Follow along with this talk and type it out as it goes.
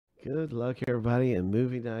Good luck, everybody, in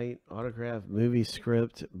movie night, autograph, movie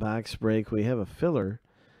script, box break. We have a filler.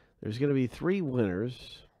 There's going to be 3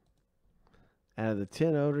 winners out of the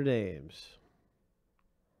 10 older names.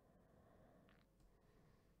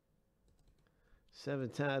 7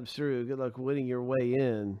 times through. Good luck winning your way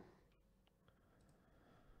in.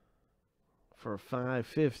 For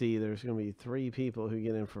 $550, there's going to be 3 people who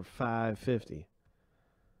get in for $550.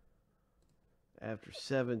 After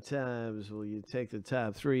 7 times, will you take the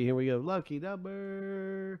top 3? Here we go. Lucky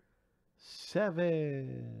number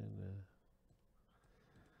 7.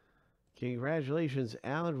 Congratulations,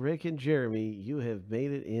 Alan, Rick, and Jeremy. You have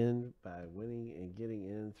made it in by winning and getting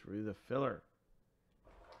in through the filler.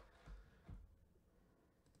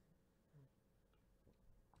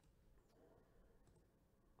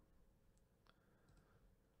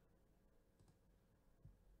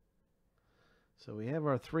 So we have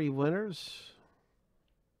our 3 winners.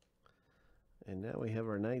 And now we have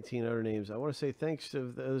our 19 other names. I want to say thanks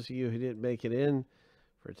to those of you who didn't make it in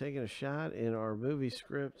for taking a shot in our movie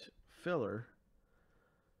script filler.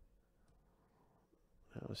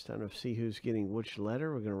 Now it's time to see who's getting which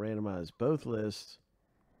letter. We're going to randomize both lists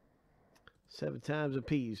 7 times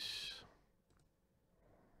apiece.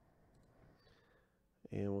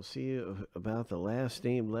 And we'll see about the last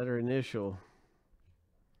name letter initial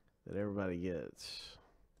that everybody gets.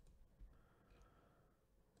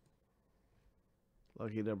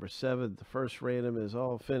 Lucky number 7, the first random is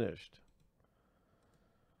all finished.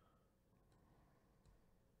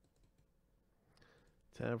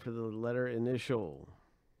 Time for the letter initial.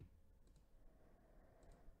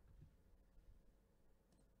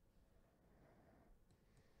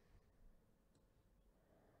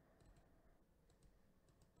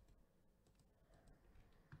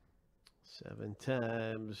 Seven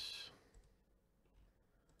times.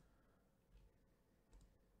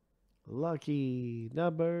 Lucky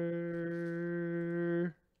number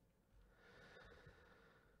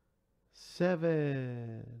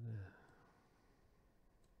 7.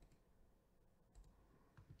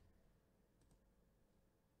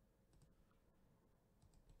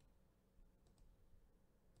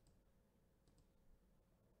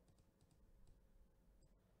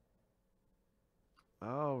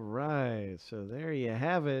 All right, so there you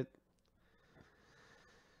have it.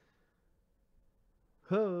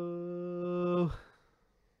 Ho!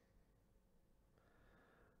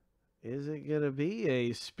 Is it going to be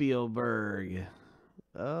a Spielberg?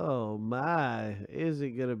 Oh my, is it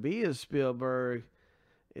going to be a Spielberg?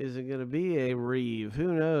 Is it going to be a Reeve?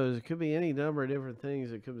 Who knows? It could be any number of different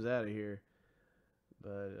things that comes out of here.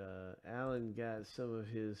 But Alan got some of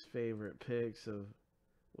his favorite picks of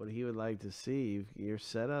what he would like to see. You're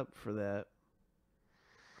set up for that.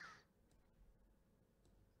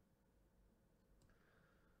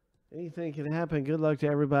 Anything can happen. Good luck to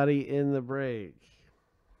everybody in the break.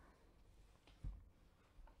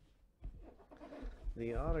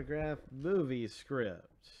 The autograph movie script.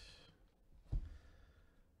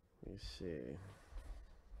 Let me see.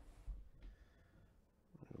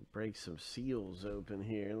 I'll break some seals open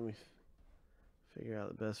here. Let me figure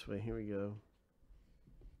out the best way. Here we go.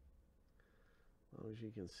 As long as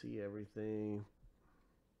you can see everything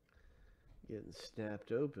getting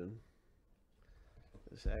snapped open.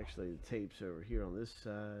 This actually, the tape's over here on this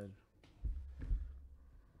side.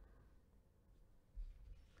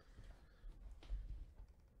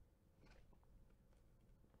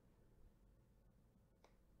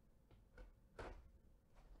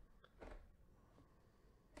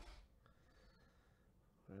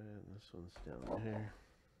 Alright, this one's down there.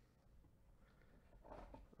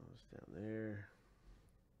 That one's down there.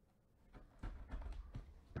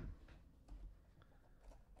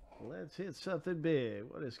 Let's hit something big.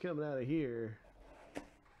 What is coming out of here?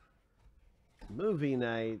 Movie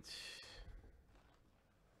night.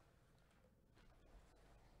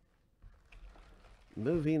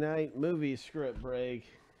 Movie night, movie script break.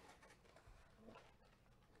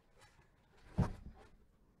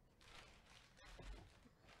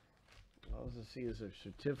 Also see is a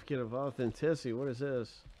certificate of authenticity. What is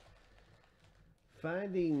this?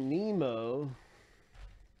 Finding Nemo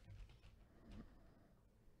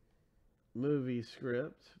movie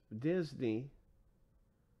script, Disney.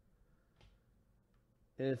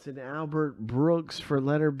 And it's an Albert Brooks for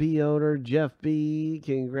letter B owner, Jeff B.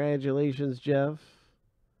 Congratulations, Jeff.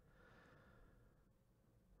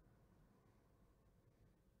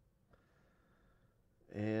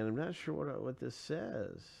 And I'm not sure what this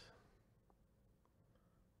says.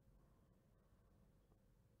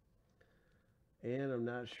 And I'm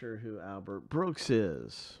not sure who Albert Brooks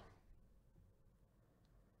is.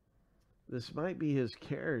 This might be his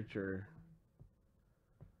character.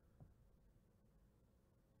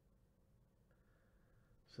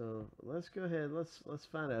 So let's go ahead. Let's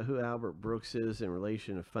find out who Albert Brooks is in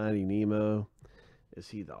relation to Finding Nemo. Is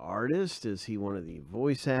he the artist? Is he one of the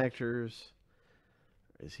voice actors?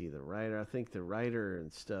 Is he the writer? I think the writer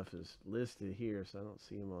and stuff is listed here, so I don't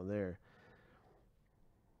see him on there.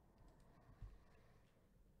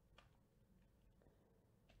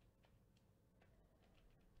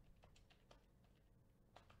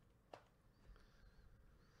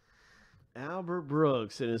 Albert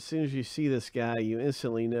Brooks, and as soon as you see this guy, you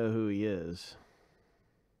instantly know who he is.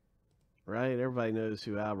 Right? Everybody knows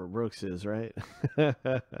who Albert Brooks is, right?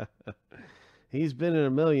 He's been in a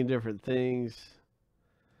million different things,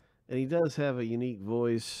 and he does have a unique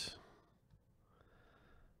voice.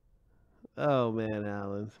 Oh, man,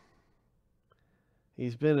 Alan.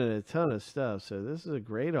 He's been in a ton of stuff, so this is a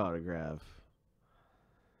great autograph.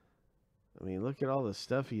 I mean, look at all the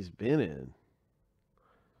stuff he's been in.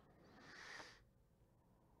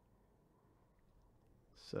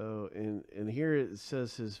 So, and here it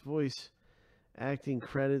says his voice acting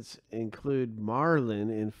credits include Marlin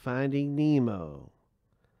in Finding Nemo.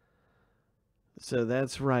 So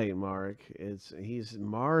that's right, Mark. He's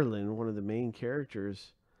Marlin, one of the main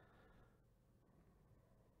characters.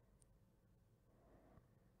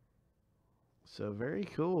 So very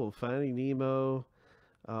cool. Finding Nemo,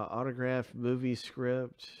 autographed movie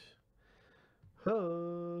script.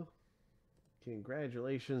 Oh,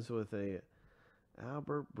 congratulations with a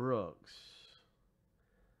Albert Brooks.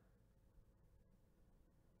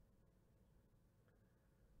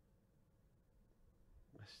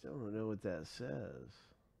 I still don't know what that says.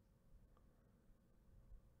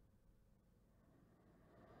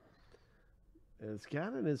 It's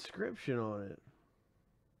got an inscription on it.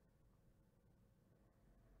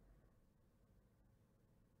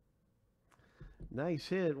 Nice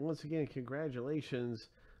hit. Once again, congratulations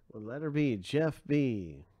with letter B, Jeff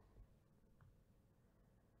B.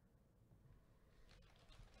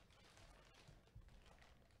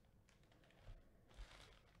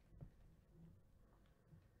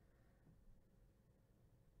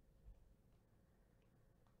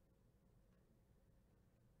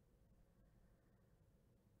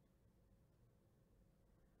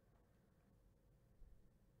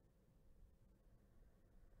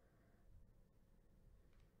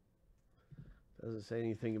 Doesn't say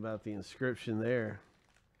anything about the inscription there.